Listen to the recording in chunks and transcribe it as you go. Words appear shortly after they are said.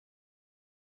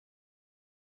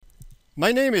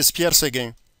My name is Pierre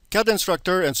Séguin, CAD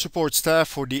instructor and support staff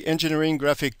for the Engineering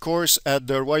Graphic course at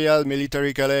the Royal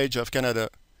Military College of Canada.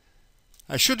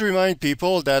 I should remind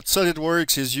people that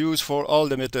SolidWorks is used for all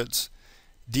the methods.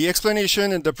 The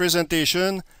explanation in the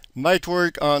presentation might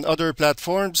work on other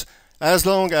platforms as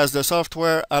long as the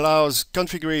software allows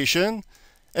configuration,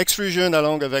 extrusion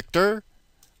along a vector,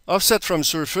 offset from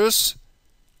surface,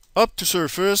 up to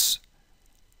surface,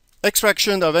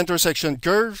 extraction of intersection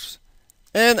curves,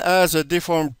 and as a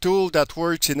deform tool that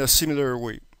works in a similar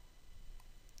way.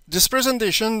 This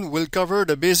presentation will cover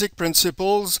the basic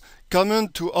principles common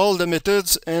to all the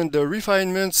methods and the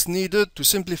refinements needed to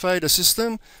simplify the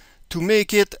system to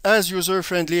make it as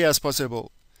user-friendly as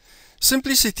possible.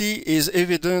 Simplicity is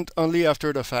evident only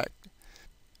after the fact.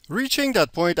 Reaching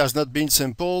that point has not been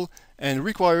simple and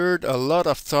required a lot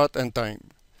of thought and time.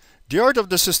 The heart of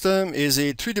the system is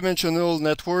a three-dimensional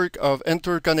network of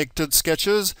interconnected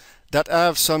sketches that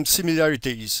have some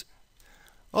similarities.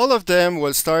 All of them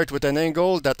will start with an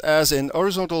angle that has an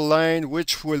horizontal line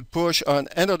which will push on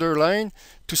another line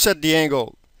to set the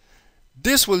angle.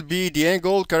 This will be the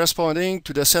angle corresponding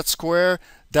to the set square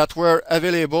that were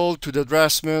available to the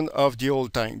draftsmen of the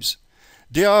old times.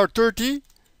 They are 30,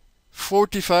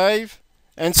 45,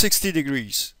 and 60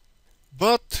 degrees,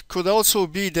 but could also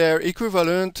be their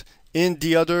equivalent in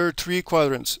the other three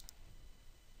quadrants.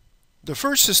 The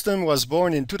first system was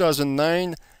born in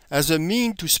 2009 as a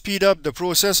mean to speed up the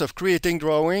process of creating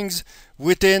drawings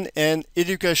within an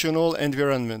educational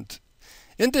environment.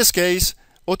 In this case,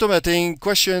 automating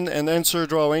question and answer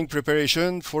drawing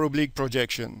preparation for oblique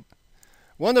projection.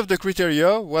 One of the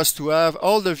criteria was to have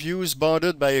all the views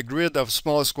bounded by a grid of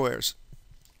small squares.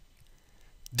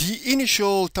 The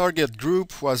initial target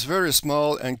group was very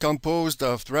small and composed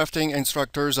of drafting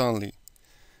instructors only.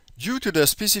 Due to the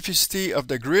specificity of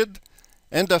the grid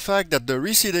and the fact that the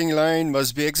receding line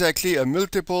must be exactly a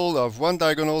multiple of one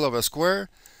diagonal of a square,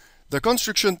 the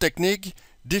construction technique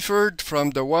differed from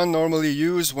the one normally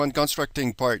used when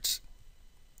constructing parts.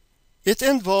 It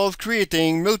involved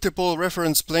creating multiple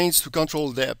reference planes to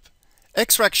control depth,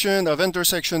 extraction of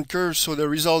intersection curves so the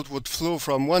result would flow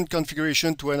from one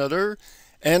configuration to another,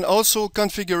 and also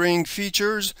configuring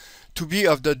features to be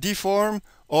of the deform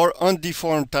or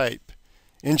undeformed type.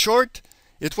 In short,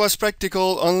 it was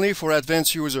practical only for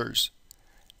advanced users.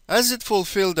 As it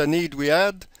fulfilled the need we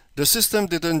had, the system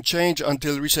didn't change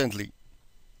until recently.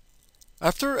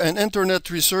 After an internet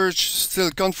research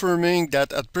still confirming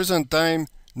that at present time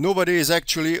nobody is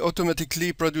actually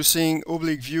automatically producing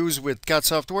oblique views with CAD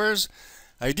softwares,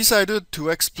 I decided to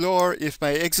explore if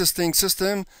my existing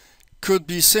system could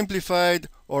be simplified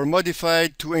or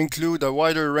modified to include a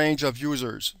wider range of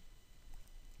users.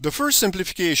 The first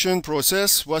simplification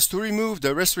process was to remove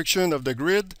the restriction of the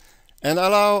grid and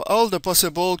allow all the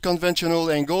possible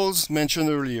conventional angles mentioned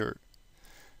earlier.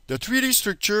 The 3D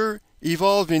structure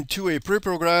evolved into a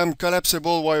pre-programmed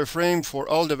collapsible wireframe for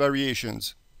all the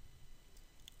variations.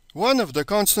 One of the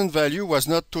constant value was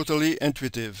not totally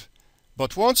intuitive,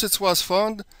 but once it was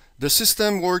found, the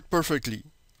system worked perfectly.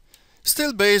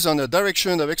 Still based on a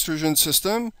Direction of Extrusion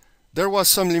system, there was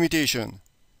some limitation.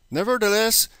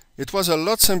 Nevertheless, it was a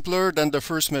lot simpler than the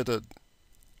first method.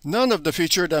 None of the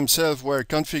features themselves were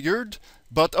configured,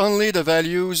 but only the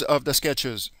values of the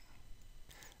sketches.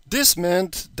 This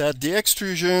meant that the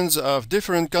extrusions of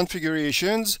different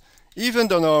configurations, even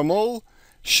the normal,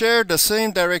 shared the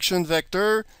same direction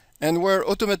vector and were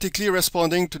automatically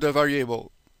responding to the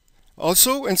variable.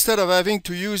 Also, instead of having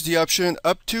to use the option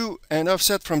up to and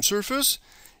offset from surface,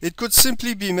 it could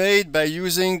simply be made by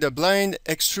using the blind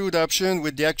extrude option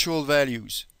with the actual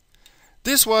values.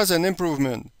 This was an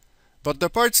improvement, but the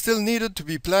part still needed to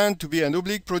be planned to be an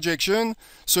oblique projection,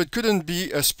 so it couldn't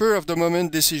be a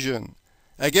spur-of-the-moment decision.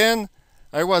 Again,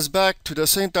 I was back to the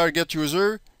same target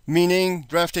user, meaning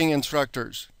drafting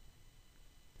instructors.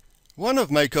 One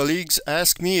of my colleagues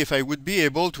asked me if I would be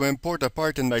able to import a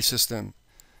part in my system,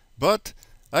 but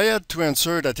I had to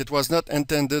answer that it was not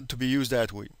intended to be used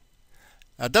that way.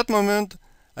 At that moment,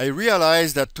 I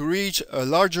realized that to reach a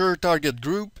larger target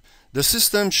group, the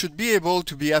system should be able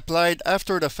to be applied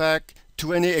after the fact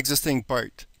to any existing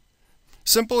part.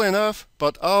 Simple enough,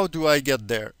 but how do I get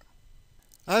there?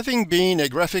 Having been a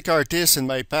graphic artist in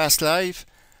my past life,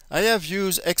 I have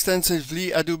used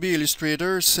extensively Adobe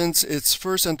Illustrator since its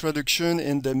first introduction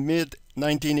in the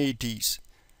mid-1980s,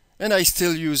 and I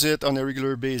still use it on a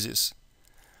regular basis.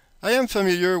 I am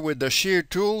familiar with the shear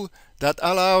tool that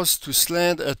allows to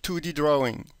slant a 2D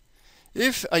drawing.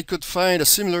 If I could find a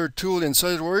similar tool in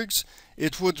SolidWorks,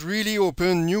 it would really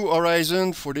open new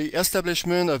horizons for the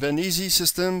establishment of an easy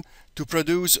system to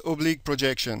produce oblique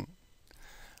projection.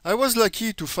 I was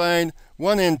lucky to find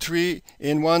one entry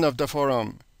in one of the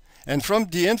forums, and from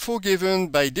the info given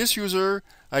by this user,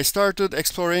 I started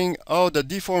exploring how the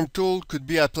Deform tool could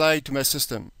be applied to my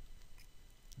system.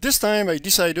 This time I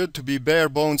decided to be bare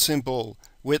bones simple,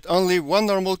 with only one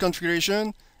normal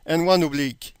configuration and one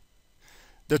oblique.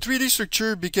 The 3D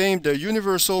structure became the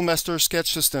universal master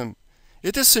sketch system.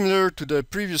 It is similar to the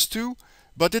previous two,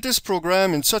 but it is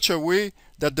programmed in such a way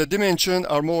that the dimensions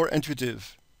are more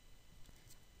intuitive.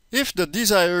 If the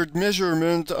desired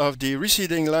measurement of the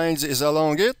receding lines is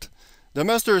along it, the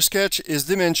master sketch is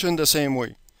dimensioned the same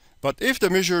way. But if the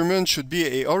measurement should be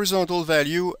a horizontal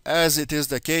value, as it is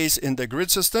the case in the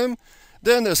grid system,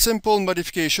 then a simple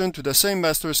modification to the same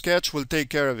master sketch will take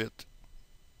care of it.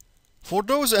 For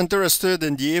those interested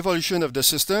in the evolution of the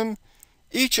system,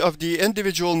 each of the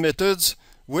individual methods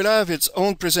will have its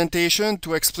own presentation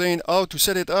to explain how to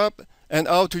set it up and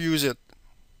how to use it.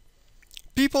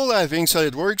 People having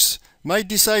SolidWorks might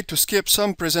decide to skip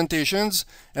some presentations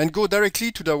and go directly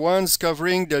to the ones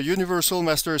covering the Universal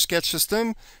Master Sketch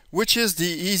System, which is the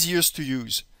easiest to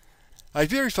use. I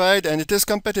verified and it is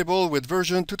compatible with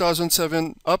version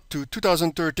 2007 up to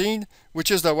 2013,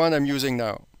 which is the one I'm using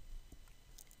now.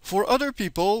 For other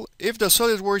people, if the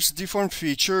SolidWorks Deform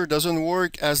feature doesn't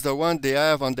work as the one they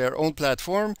have on their own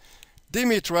platform, they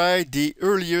may try the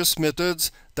earliest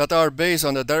methods that are based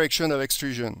on the Direction of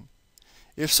Extrusion.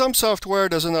 If some software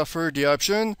doesn't offer the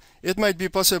option, it might be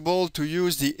possible to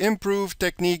use the improved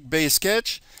technique-based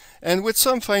sketch and with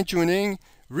some fine-tuning,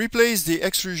 replace the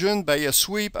extrusion by a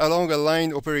sweep along a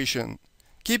line operation,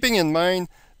 keeping in mind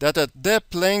that a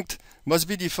depth length must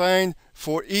be defined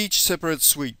for each separate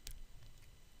sweep.